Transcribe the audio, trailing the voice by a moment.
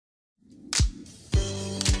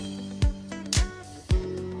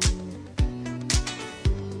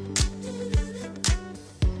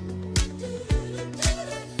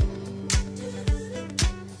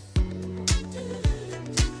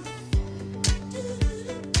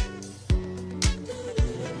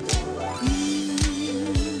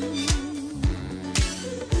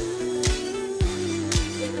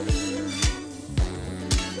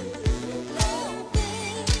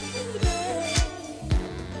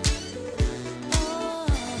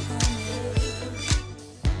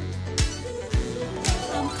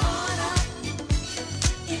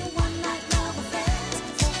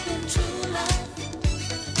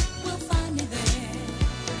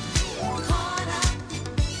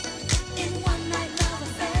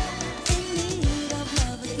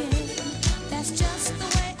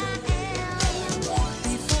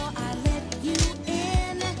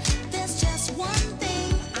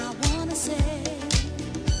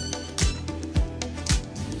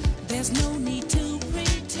There's no need to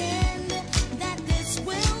pretend that this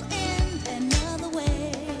will end another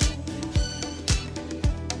way.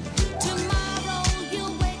 Tomorrow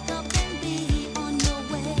you'll wake up and be on your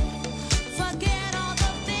way. Forget all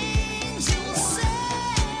the things you'll say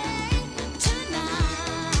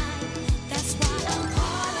tonight. That's why I'm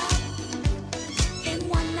caught up in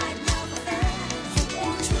one night love affair.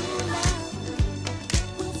 Hoping true love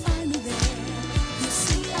will find me there. You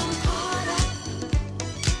see, I'm caught up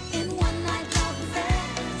in one night love affair,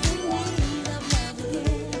 in need of love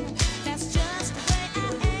again. That's just the way I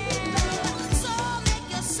am. So make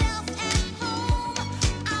yourself at home.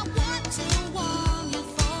 I want to warm you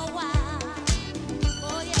for a while.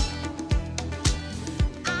 Oh yeah.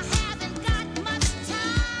 I haven't got much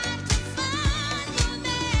time to find your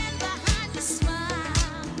man behind the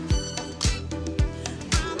smile.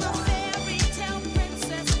 I'm a fairy tale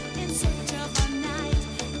princess in search of a knight,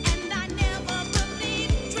 and I never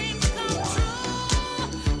believe dreams come true.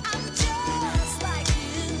 I'm just like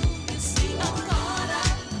you. You see, I'm caught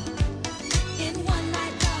up in one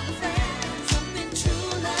night love affair, hoping true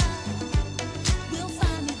love will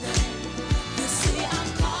find me there. You see, I'm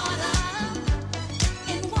caught up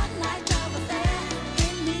in one night love affair,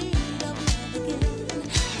 in need of love again.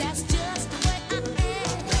 That's just the way I am.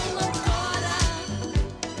 I'm caught up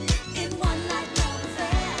in one night love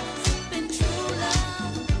affair, hoping true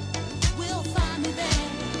love will find me there.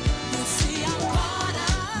 You see, I'm caught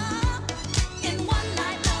up in one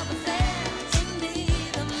night love affair, in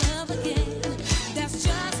need of love again. That's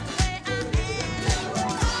just the way I am.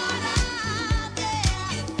 Caught up,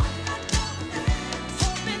 yeah, in one night love affair,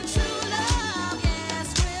 hoping true love, yes,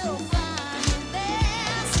 will find me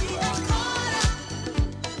there. See, I'm caught up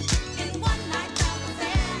in one night love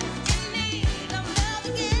affair, in need of love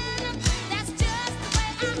again. That's just the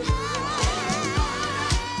way I am.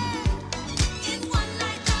 In one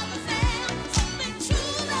night love affair, hoping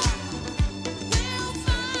true love will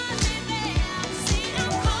find me there. See,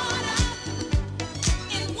 I'm caught up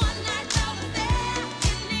in one night love affair,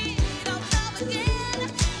 in need of love again.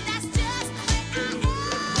 That's just the way I am.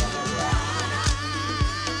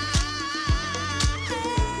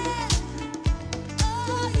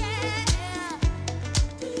 Oh yeah.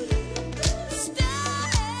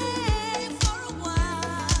 Stay for a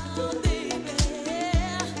while, baby.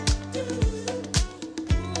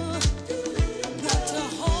 Got to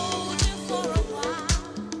hold you for a while,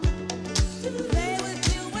 play with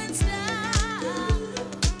you in style.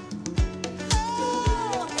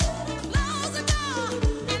 Oh, close the door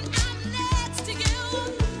and I'm next to you.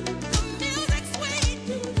 The music's sweet,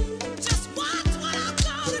 just watch what I'm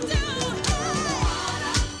gonna do.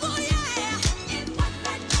 Oh yeah, in one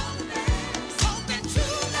night love affair, hoping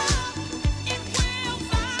true love, it will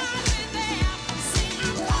find me there. See,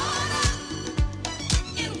 I'm caught up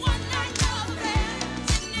in one night love affair,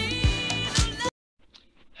 in need of love.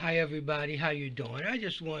 Hi everybody, how you doing? I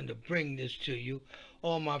just wanted to bring this to you,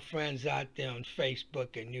 all my friends out there on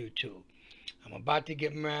Facebook and YouTube. I'm about to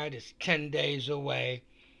get married. It's 10 days away,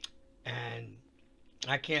 and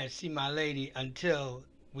I can't see my lady until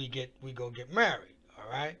we go get married. All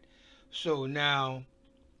right. So now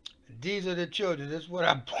these are the children. This is what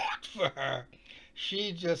I bought for her.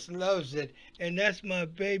 She just loves it, and that's my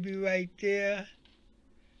baby right there.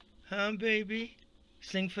 Huh, baby?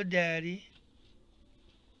 Sing for daddy.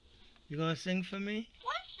 You gonna sing for me?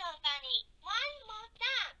 What's so funny? One more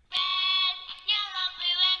time. Red, yellow,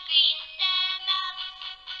 blue, and green. Stand up.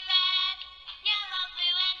 Red, yellow,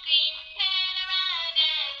 blue, and green. Turn around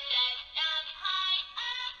and stand up high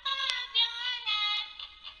above your head.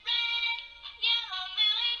 Red, yellow,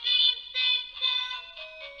 blue, and green. Sit down.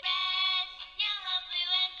 Red, yellow,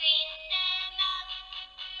 blue, and green. Stand up.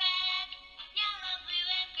 Red, yellow, blue,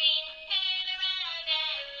 and green. Turn around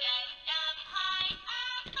and stand up high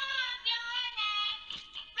above your head.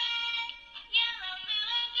 Red, yellow, blue,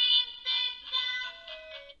 and green. Sit down.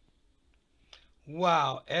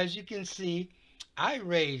 Wow, as you can see, I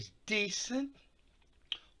raised decent,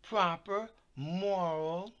 proper,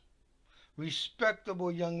 moral,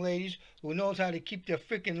 respectable young ladies who knows how to keep their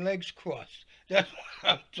freaking legs crossed. That's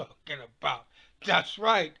what I'm talking about. That's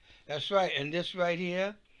right. That's right. And this right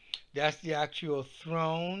here, that's the actual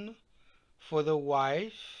throne for the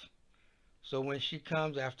wife. So when she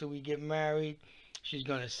comes after we get married, she's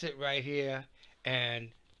going to sit right here,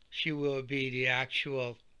 and she will be the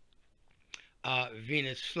actual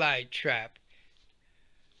Venus flytrap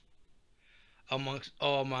amongst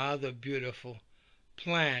all my other beautiful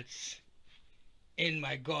plants in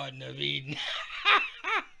my Garden of Eden.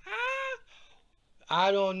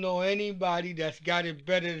 I don't know anybody that's got it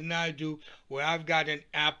better than I do, where I've got an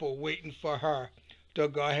apple waiting for her to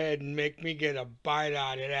go ahead and make me get a bite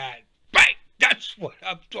out of that. Bite! That's what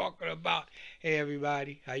I'm talking about. Hey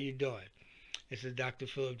everybody, how you doing? This is Dr.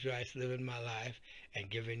 Philip Drice living my life and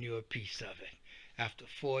giving you a piece of it. After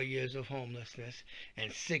 4 years of homelessness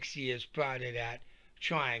and 6 years prior to that,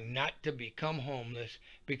 trying not to become homeless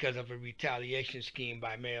because of a retaliation scheme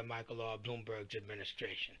by Mayor Michael R. Bloomberg's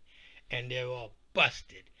administration. And they're all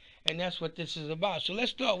busted. And that's what this is about. So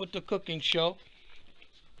let's start with the cooking show.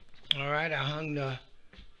 All right, I hung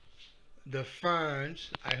the ferns.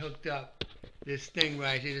 I hooked up this thing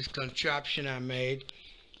right here, this contraption I made.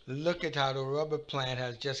 Look at how the rubber plant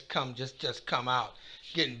has just come out,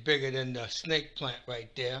 getting bigger than the snake plant right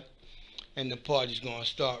there. And the party's gonna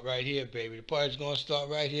start right here, baby. The party's gonna start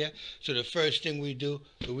right here. So the first thing we do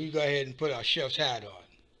is we go ahead and put our chef's hat on.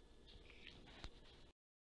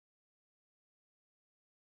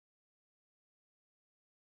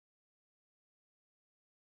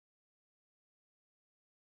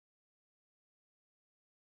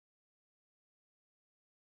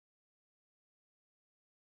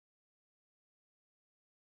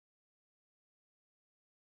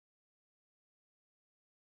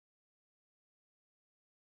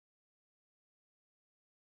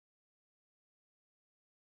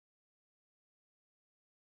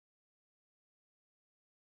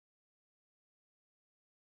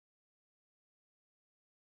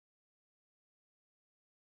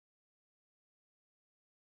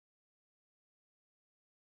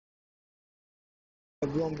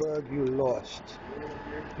 Bloomberg, you lost.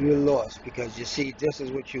 You lost because you see, this is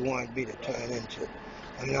what you want me to turn into.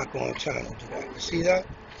 I'm not going to turn into that. You see that?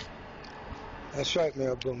 That's right,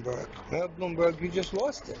 Mayor Bloomberg. Mayor Bloomberg, you just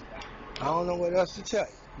lost it. I don't know what else to tell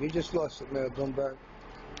you. You just lost it, Mayor Bloomberg.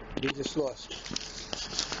 You just lost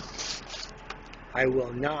it. I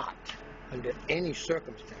will not, under any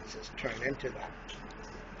circumstances, turn into that.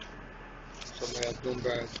 So, Mayor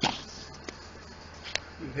Bloomberg,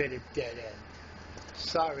 you hit a dead end.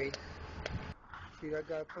 Sorry. See that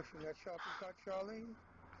guy pushing that shopping cart, Charlene?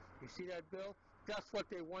 You see that, Bill? That's what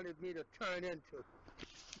they wanted me to turn into.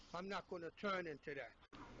 I'm not going to turn into that.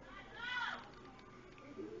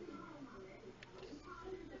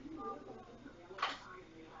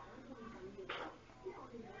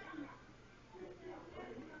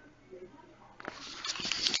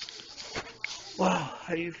 Wow,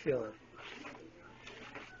 how you feeling?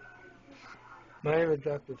 My name is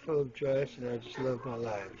Dr. Philip Drice, and I just love my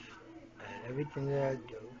life. And everything that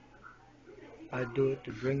I do it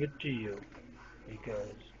to bring it to you because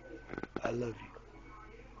I love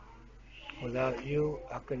you. Without you,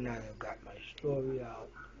 I could not have got my story out.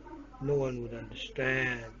 No one would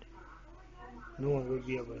understand. No one would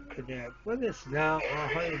be able to connect. Whether it's now or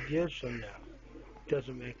 100 years from now, it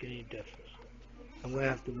doesn't make any difference. I'm going to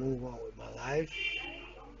have to move on with my life.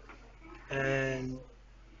 And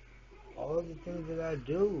all the things that I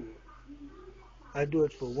do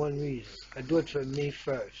it for one reason. I do it for me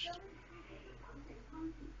first.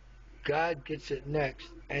 God gets it next,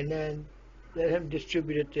 and then let him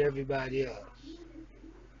distribute it to everybody else.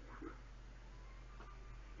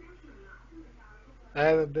 I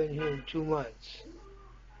haven't been here in 2 months.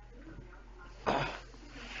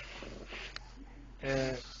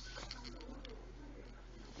 And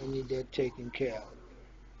I need that taken care of.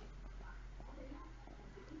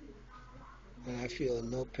 And I feel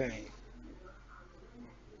no pain.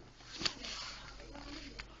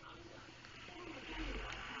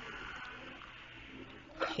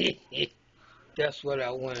 That's what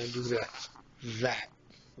I want to do, that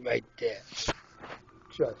right there.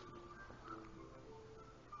 Trust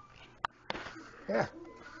me. Yeah.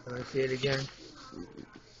 Want to see it again?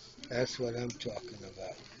 That's what I'm talking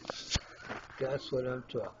about. That's what I'm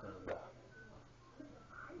talking about.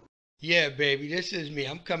 Yeah, baby, this is me.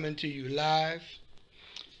 I'm coming to you live.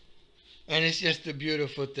 And it's just a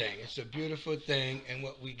beautiful thing. It's a beautiful thing. And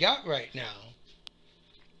what we got right now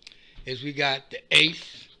is we got the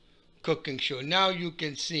 8th cooking show. Now you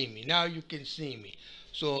can see me. Now you can see me.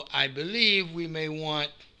 So I believe we may want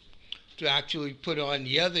to actually put on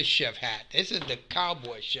the other chef hat. This is the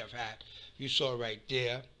cowboy chef hat you saw right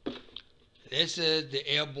there. This is the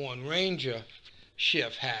Airborne Ranger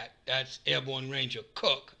chef hat. That's Airborne Ranger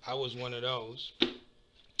cook. I was one of those.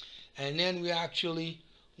 And then we actually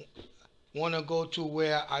want to go to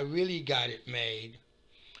where I really got it made,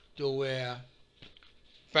 to where,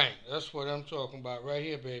 bang, that's what I'm talking about right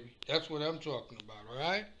here, baby. That's what I'm talking about, all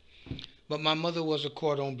right? But my mother was a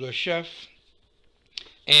cordon bleu chef,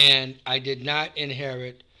 and I did not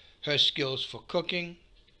inherit her skills for cooking,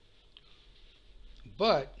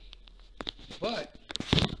 but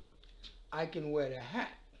I can wear the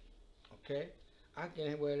hat, okay? I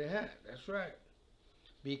can wear the hat, that's right.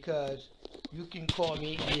 because you can call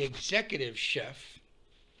me the executive chef.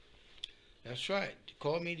 That's right.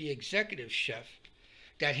 Call me the executive chef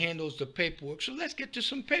that handles the paperwork. So let's get to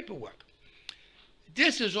some paperwork.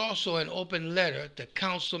 This is also an open letter to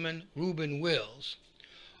Councilman Reuben Wills,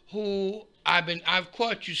 who I've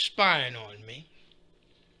caught you spying on me.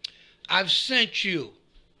 I've sent you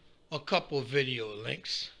a couple video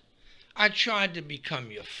links. I tried to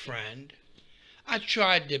become your friend. I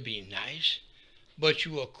tried to be nice, but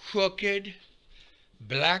you a crooked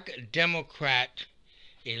black Democrat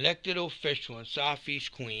elected official in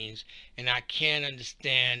Southeast Queens, and I can't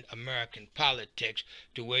understand American politics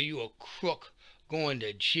to where you a crook going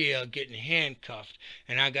to jail, getting handcuffed,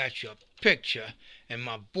 and I got your picture, and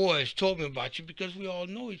my boys told me about you because we all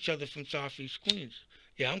know each other from Southeast Queens.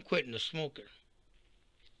 Yeah, I'm quitting the smoking.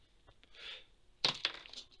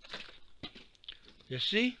 You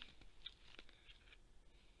see?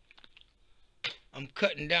 I'm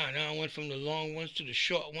cutting down. Now I went from the long ones to the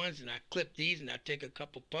short ones, and I clip these, and I take a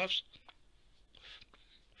couple puffs,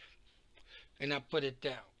 and I put it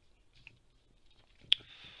down.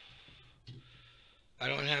 I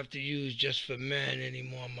don't have to use Just for Men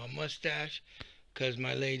anymore my mustache, because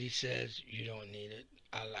my lady says you don't need it.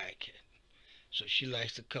 I like it. So she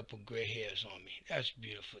likes a couple gray hairs on me. That's a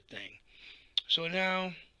beautiful thing. So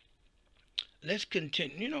now, let's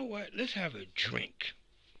continue. You know what? Let's have a drink.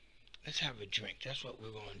 Let's have a drink. That's what we're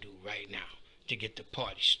going to do right now to get the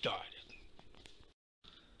party started.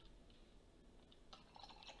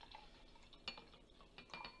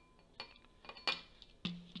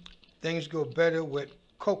 Things go better with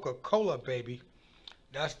Coca-Cola, baby.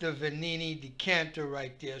 That's the Venini decanter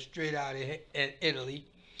right there, straight out of Italy.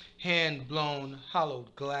 Hand-blown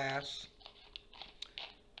hollowed glass.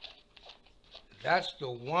 That's the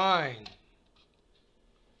wine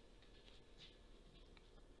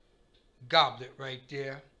goblet right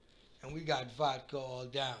there. And we got vodka all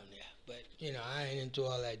down there. But, you know, I ain't into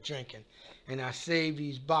all that drinking. And I save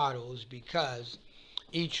these bottles because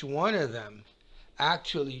each one of them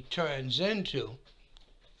actually turns into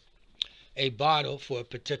a bottle for a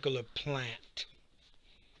particular plant.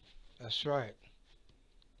 That's right.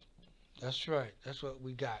 That's right. That's what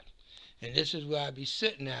we got. And this is where I be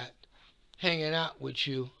sitting at, hanging out with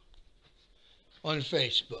you on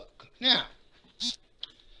Facebook. Now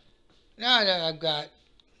that I've got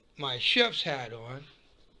my chef's hat on,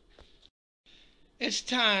 it's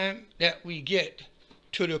time that we get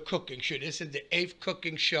to the cooking show. This is the 8th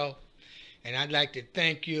cooking show. And I'd like to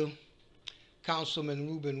thank you, Councilman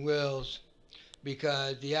Reuben Wills,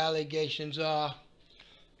 because the allegations are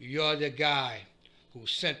you're the guy who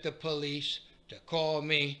sent the police to call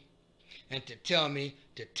me and to tell me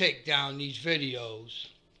to take down these videos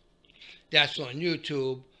that's on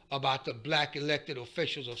YouTube about the black elected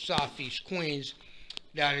officials of Southeast Queens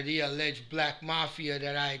that are the alleged black mafia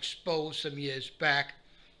that I exposed some years back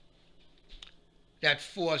that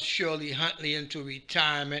forced Shirley Huntley into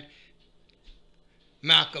retirement.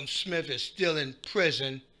 Malcolm Smith is still in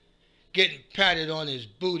prison, getting patted on his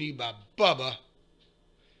booty by Bubba.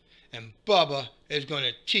 And Bubba is going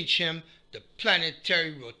to teach him the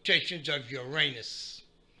planetary rotations of Uranus.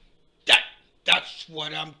 That's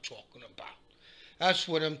what I'm talking about. That's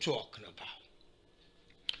what I'm talking about.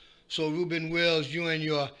 So Reuben Wills, you and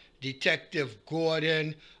your Detective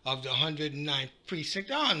Gordon of the 109th Precinct,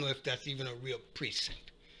 I don't know if that's even a real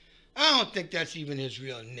precinct. I don't think that's even his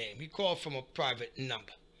real name. He called from a private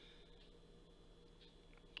number.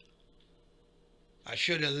 I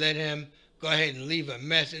should have let him go ahead and leave a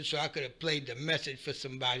message so I could have played the message for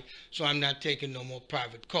somebody so I'm not taking no more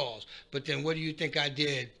private calls. But then what do you think I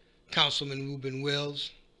did, Councilman Reuben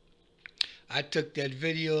Wills? I took that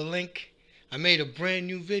video link. I made a brand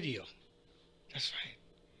new video. That's right.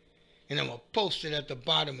 And I'm going to post it at the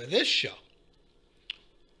bottom of this show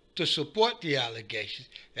to support the allegations.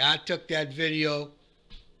 I took that video,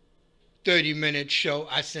 30-minute show.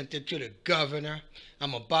 I sent it to the governor.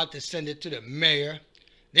 I'm about to send it to the mayor.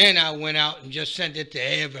 Then I went out and just sent it to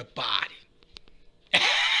everybody.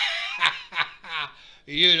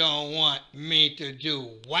 You don't want me to do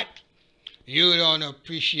what? You don't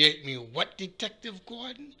appreciate me what, Detective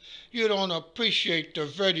Gordon? You don't appreciate the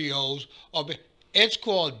videos of it. It's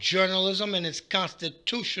called journalism and it's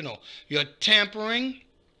constitutional. You're tampering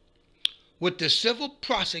with the civil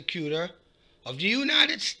prosecutor of the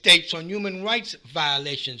United States on human rights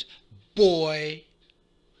violations. Boy,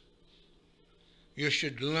 you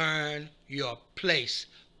should learn your place,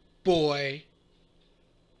 boy.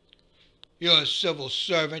 You're a civil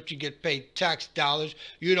servant. You get paid tax dollars.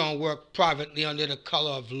 You don't work privately under the color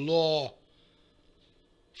of law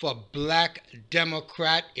for black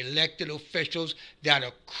Democrat elected officials that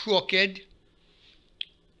are crooked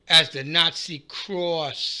as the Nazi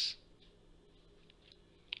cross.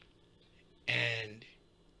 And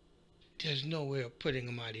there's no way of putting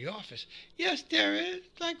them out of the office. Yes, there is,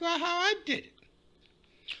 like how I did it.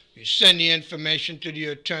 You send the information to the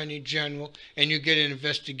Attorney General and you get an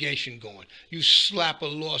investigation going. You slap a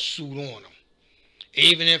lawsuit on them.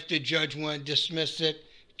 Even if the judge won't dismiss it,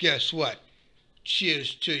 guess what?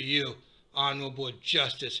 Cheers to you, Honorable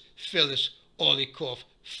Justice Phyllis Olikoff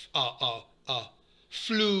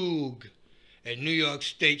Flug at New York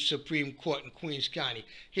State Supreme Court in Queens County.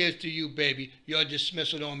 Here's to you, baby. Your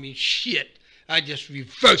dismissal don't mean shit. I just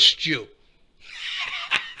reversed you.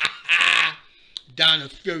 Donna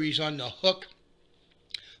Fury's on the hook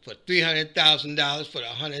for $300,000 for the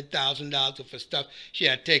 $100,000 for stuff she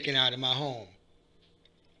had taken out of my home.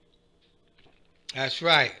 That's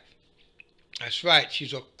right. That's right.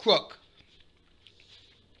 She's a crook.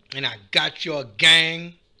 And I got your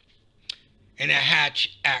gang in a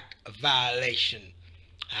Hatch Act violation.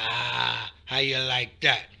 Ah, how you like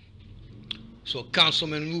that? So,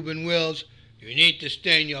 Councilman Reuben Wills, you need to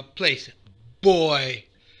stay in your place, boy.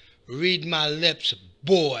 Read my lips,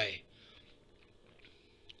 boy.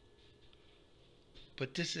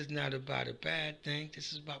 But this is not about a bad thing.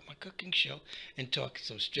 This is about my cooking show and talking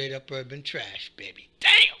some straight up urban trash, baby.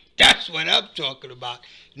 Damn, that's what I'm talking about.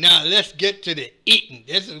 Now let's get to the eating.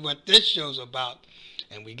 This is what this show's about.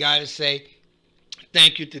 And we got to say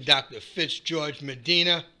thank you to Dr. Fitzgeorge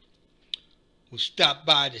Medina, who stopped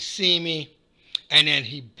by to see me, and then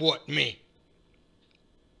he bought me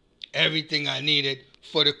everything I needed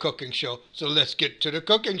for the cooking show. So let's get to the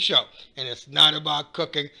cooking show. And it's not about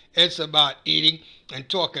cooking, it's about eating and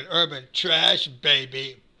talking urban trash,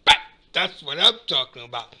 baby. That's what I'm talking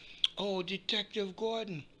about. Oh, Detective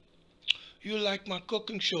Gordon, you like my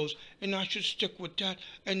cooking shows and I should stick with that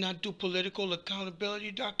and not do political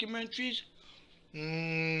accountability documentaries?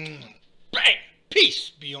 Bang! Peace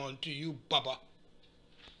be unto you, Bubba.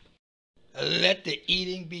 Let the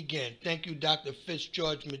eating begin. Thank you, Dr.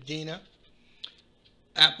 Fitzgeorge Medina.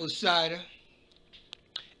 Apple cider,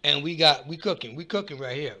 and we cooking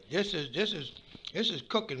right here. This is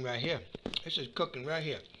cooking right here. This is cooking right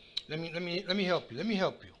here. Let me help you. Let me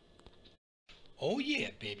help you. Oh yeah,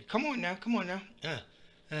 baby. Come on now.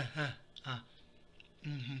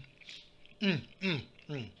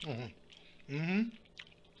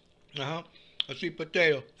 A sweet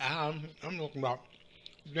potato. I'm talking about.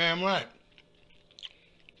 Damn right.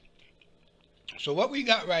 So what we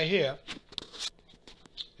got right here.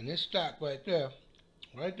 And this stack right there,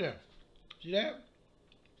 see that?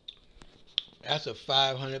 That's a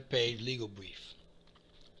 500-page legal brief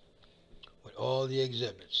with all the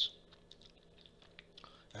exhibits.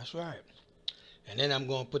 That's right. And then I'm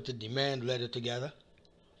going to put the demand letter together.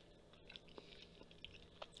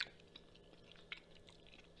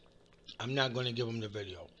 I'm not going to give them the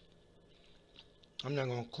video. I'm not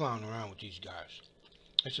going to clown around with these guys.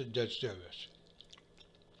 This is dead serious.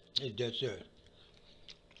 It's dead serious.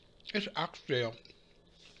 It's oxtail.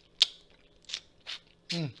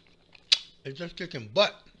 It's just kicking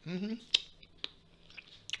butt.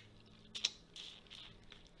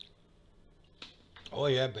 Oh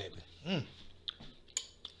yeah, baby.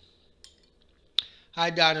 Hi,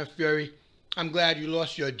 Donna Fury. I'm glad you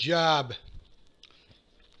lost your job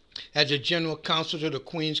as a general counsel to the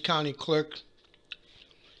Queens County Clerk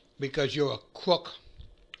because you're a crook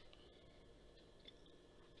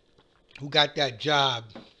who got that job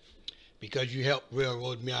because you helped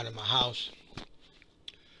railroad me out of my house,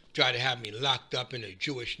 try to have me locked up in a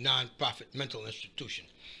Jewish non-profit mental institution.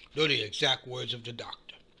 Those are the exact words of the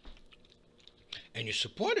doctor. And you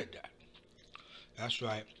supported that. That's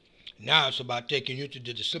right. Now it's about taking you to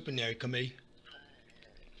the disciplinary committee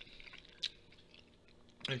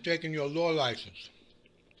and taking your law license.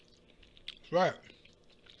 That's right.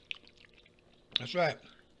 That's right.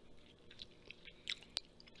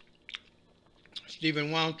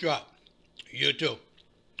 Stephen Weintraub, you too.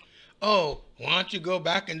 Oh, why don't you go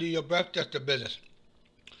back and do your breath tester business?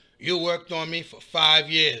 You worked on me for 5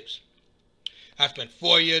 years. I spent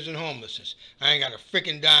 4 years in homelessness. I ain't got a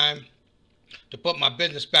freaking dime to put my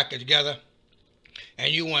business back together,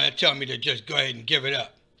 and you want to tell me to just go ahead and give it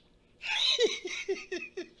up.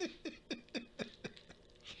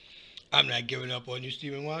 I'm not giving up on you,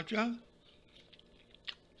 Stephen Weintraub.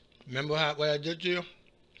 Remember what I did to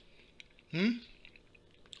you?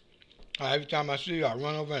 Every time I see you, I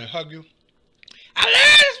run over and hug you. I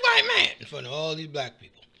love this white man in front of all these black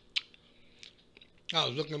people. I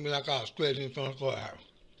was looking at me like I was crazy in front of the courthouse.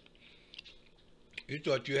 You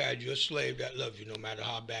thought you had your slave that loved you no matter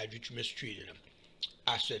how bad you mistreated him.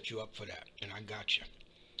 I set you up for that, and I got you.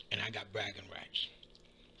 And I got bragging rights.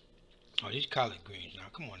 Oh, these collard greens now.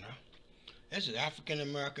 Come on now. This is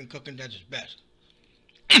African-American cooking at its best.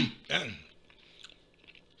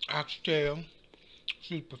 Oxtail,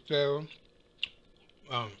 sweet potato,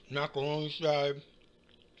 macaroni salad,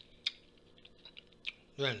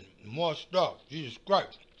 then more stuff. Jesus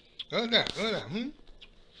Christ. Look at that. Look at that.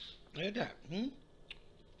 Look at that.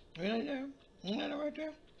 Look at that. Look at that right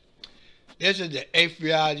there. This is the 8th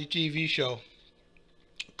reality TV show,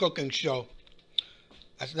 cooking show.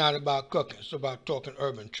 That's not about cooking. It's about talking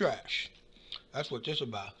urban trash. That's what this is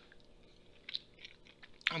about.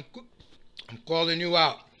 I'm calling you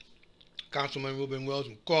out. Councilman Reuben Wills,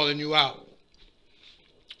 I'm calling you out.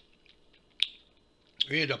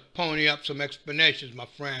 We need to pony up some explanations, my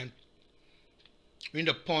friend. We need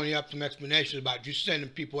to pony up some explanations about you sending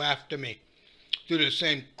people after me. Do the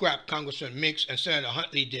same crap Congressman Meeks and Senator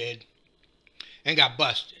Huntley did and got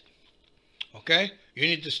busted. Okay? You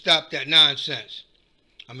need to stop that nonsense.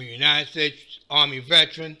 I'm a United States Army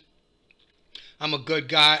veteran. I'm a good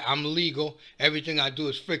guy. I'm legal. Everything I do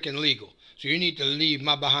is freaking legal. So you need to leave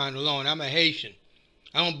my behind alone. I'm a Haitian.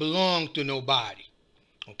 I don't belong to nobody.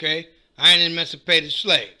 Okay? I ain't an emancipated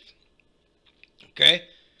slave. Okay?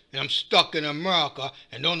 And I'm stuck in America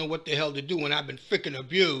and don't know what the hell to do when I've been freaking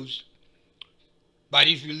abused by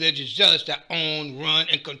these religious zealots that own, run,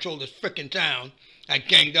 and control this freaking town that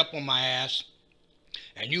ganged up on my ass.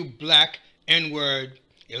 And you black N-word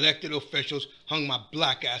elected officials hung my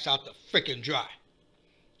black ass out to freaking dry.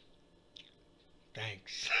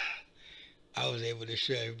 Thanks. I was able to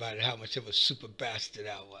show everybody how much of a super bastard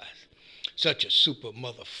I was. Such a super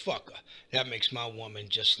motherfucker. That makes my woman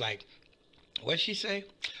just like, what'd she say?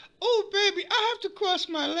 Oh, baby, I have to cross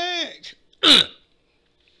my legs.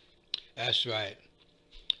 That's right.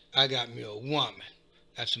 I got me a woman.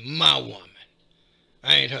 That's my woman.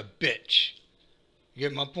 I ain't her bitch. You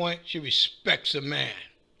get my point? She respects a man.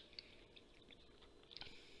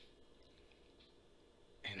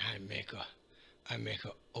 And I make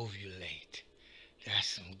her ovulate. That's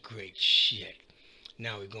some great shit.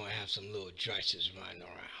 Now we're going to have some little Drices running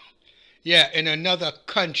around. Yeah, in another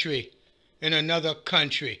country.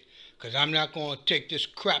 Because I'm not going to take this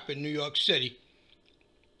crap in New York City.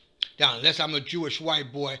 Now, unless I'm a Jewish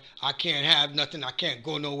white boy, I can't have nothing. I can't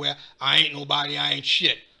go nowhere. I ain't nobody. I ain't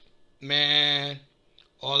shit. Man,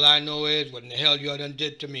 all I know is what in the hell y'all done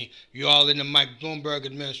did to me. You all in the Mike Bloomberg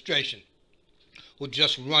administration who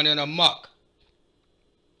just running amok.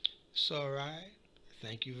 It's all right.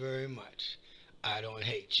 Thank you very much. I don't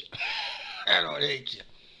hate you. I don't hate you.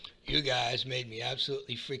 You guys made me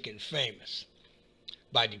absolutely freaking famous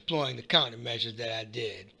by deploying the countermeasures that I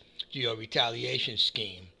did to your retaliation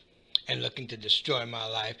scheme and looking to destroy my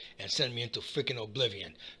life and send me into freaking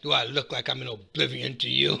oblivion. Do I look like I'm in oblivion to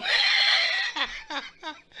you?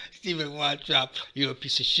 Stephen Weintraub, you're a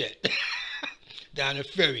piece of shit. Donna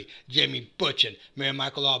Ferry, Jamie Butchen, Mayor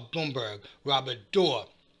Michael R. Bloomberg, Robert Dorr,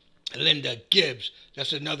 Linda Gibbs,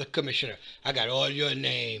 that's another commissioner. I got all your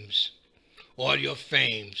names, all your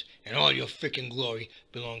fames, and all your freaking glory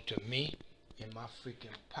belong to me in my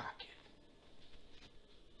freaking pocket.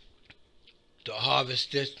 To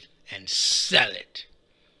harvest this and sell it.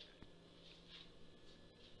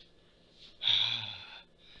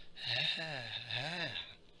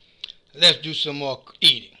 Let's do some more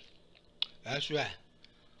eating. That's right.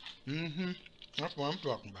 That's what I'm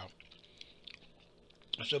talking about.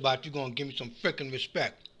 It's about you gonna give me some freaking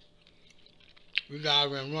respect. You guys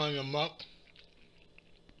been running amok,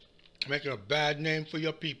 making a bad name for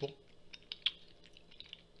your people,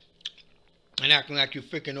 and acting like you're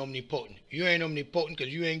freaking omnipotent. You ain't omnipotent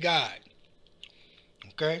because you ain't God.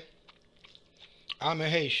 Okay? I'm a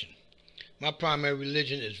Haitian. My primary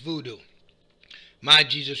religion is voodoo. My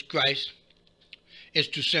Jesus Christ is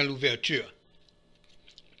Toussaint Louverture.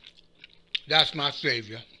 That's my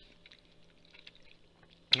Savior.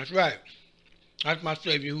 That's right. That's my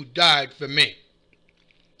Savior who died for me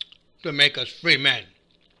to make us free men,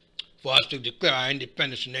 for us to declare our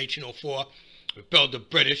independence in 1804, repel the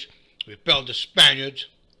British, repel the Spaniards,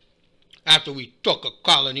 after we took a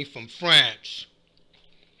colony from France.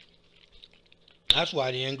 That's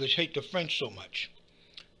why the English hate the French so much.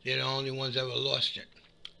 They're the only ones that ever lost it.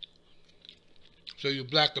 So you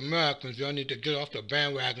black Americans, y'all need to get off the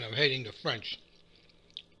bandwagon of hating the French,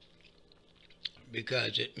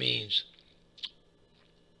 because it means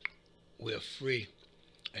we're free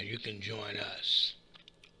and you can join us.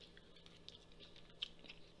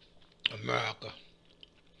 America,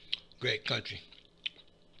 great country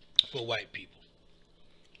for white people.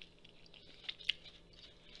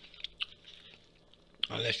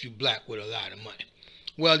 unless you black with a lot of money.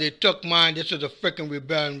 Well, they took mine. This is a freaking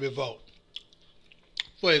rebellion revolt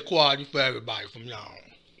for equality for everybody from now on.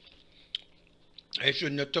 They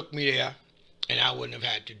shouldn't have took me there, and I wouldn't have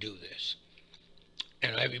had to do this.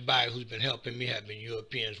 And everybody who's been helping me have been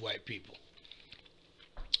Europeans, white people.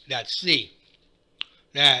 That see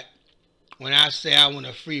that when I say I want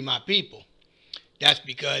to free my people, that's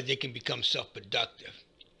because they can become self-productive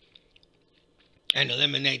and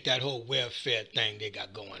eliminate that whole welfare thing they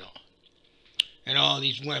got going on. And all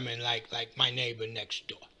these women like my neighbor next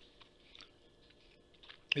door.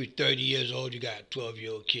 You're 30 years old, you got a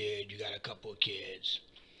 12-year-old kid, you got a couple of kids.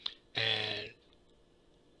 And,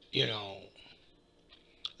 you know,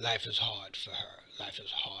 life is hard for her. Life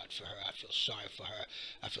is hard for her. I feel sorry for her.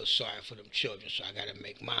 I feel sorry for them children, so I got to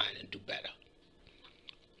make mine and do better.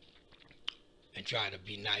 And try to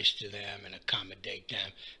be nice to them and accommodate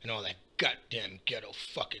them and all that goddamn ghetto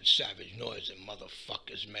fucking savage noise that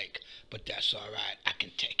motherfuckers make. But that's all right. I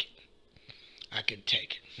can take it. I can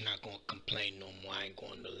take it. I'm not going to complain no more. I ain't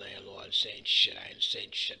going to the landlord and saying shit. I ain't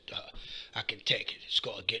saying shit to her. I can take it. It's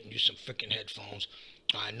called getting you some freaking headphones.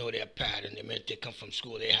 I know their pattern. The minute they come from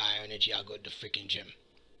school, they high energy. I'll go to the freaking gym.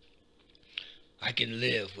 I can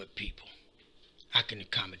live with people. I can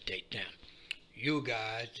accommodate them. You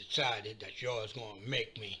guys decided that yours going to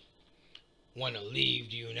make me want to leave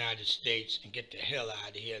the United States and get the hell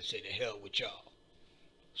out of here and say the hell with y'all.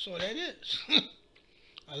 So that is.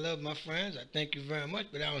 I love my friends. I thank you very much,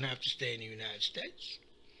 but I don't have to stay in the United States.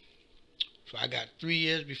 So I got 3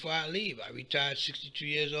 years before I leave. I retired 62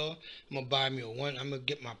 years old. I'm going to buy me I'm going to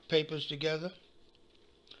get my papers together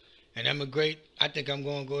and emigrate. I think I'm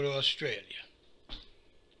going to go to Australia.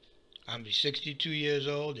 I'm going to be 62 years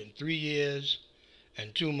old in 3 years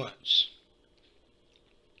and 2 months.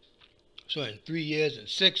 So in 3 years and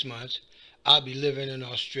 6 months, I'll be living in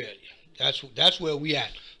Australia. That's where we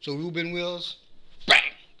at. So Ruben Wills, bang!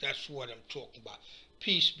 That's what I'm talking about.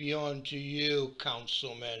 Peace be unto you,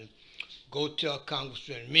 councilman. Go tell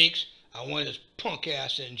Congressman Meeks I want his punk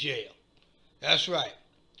ass in jail. That's right.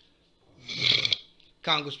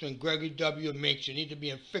 Congressman Gregory W. Meeks, you need to be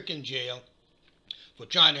in frickin' jail for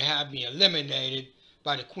trying to have me eliminated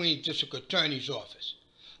by the Queens District Attorney's Office.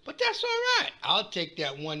 But that's all right. I'll take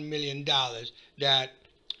that $1 million that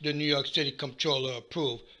the New York City Comptroller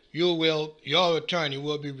approved. Your attorney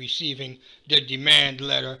will be receiving the demand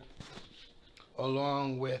letter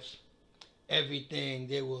along with everything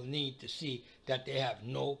they will need to see that they have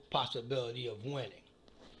no possibility of winning.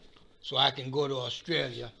 So I can go to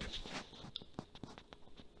Australia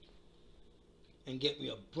and get me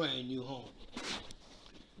a brand new home.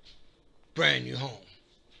 Brand new home.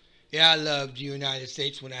 Yeah, I loved the United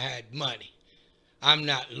States when I had money. I'm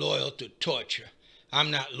not loyal to torture.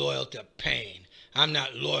 I'm not loyal to pain. I'm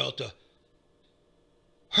not loyal to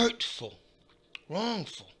hurtful,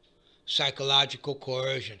 wrongful, psychological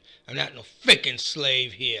coercion. I'm not no freaking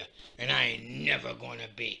slave here, and I ain't never gonna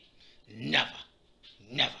be. Never,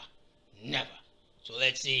 never, never. So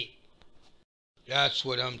let's see. That's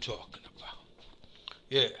what I'm talking about.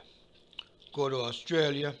 Yeah. Go to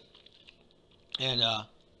Australia and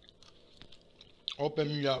open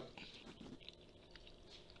me up.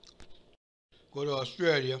 Go to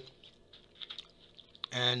Australia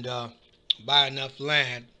and buy enough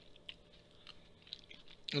land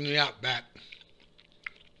in the outback,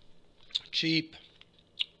 cheap,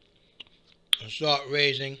 and start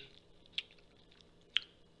raising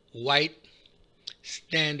white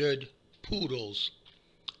standard poodles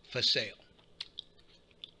for sale.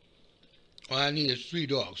 All I need is 3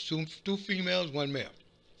 dogs, two females, 1 male.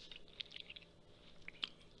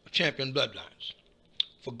 Champion bloodlines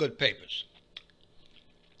for good papers.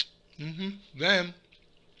 Then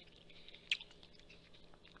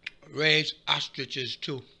raise ostriches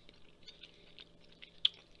too.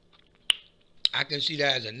 I can see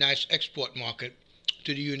that as a nice export market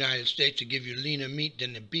to the United States to give you leaner meat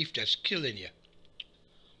than the beef that's killing you.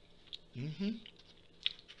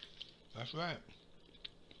 That's right.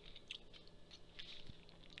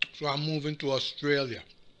 So I'm moving to Australia.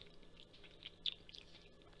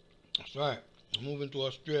 That's right. I'm moving to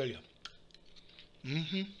Australia.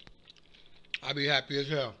 I'll be happy as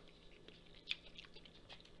hell.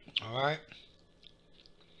 Alright?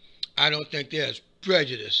 I don't think they're as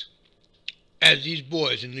prejudiced as these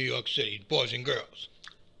boys in New York City, boys and girls.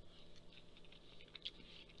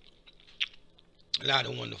 A lot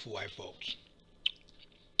of wonderful white folks.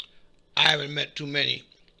 I haven't met too many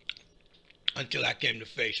until I came to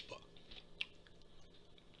Facebook.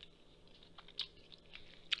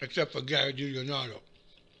 Except for Gary DiLeonardo.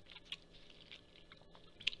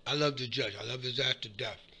 I love the judge. I love his ass to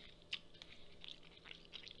death.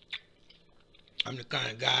 I'm the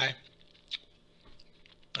kind of guy,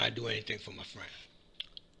 I do anything for my friend.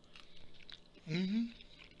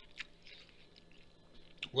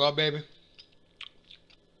 Well, baby,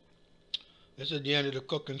 this is the end of the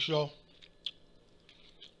cooking show.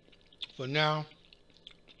 For now,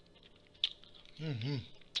 you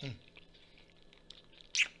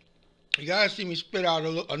guys see me spit out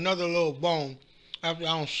another little bone after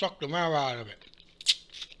I don't suck the marrow out of it.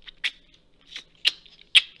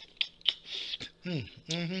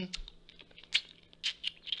 Mm-hmm.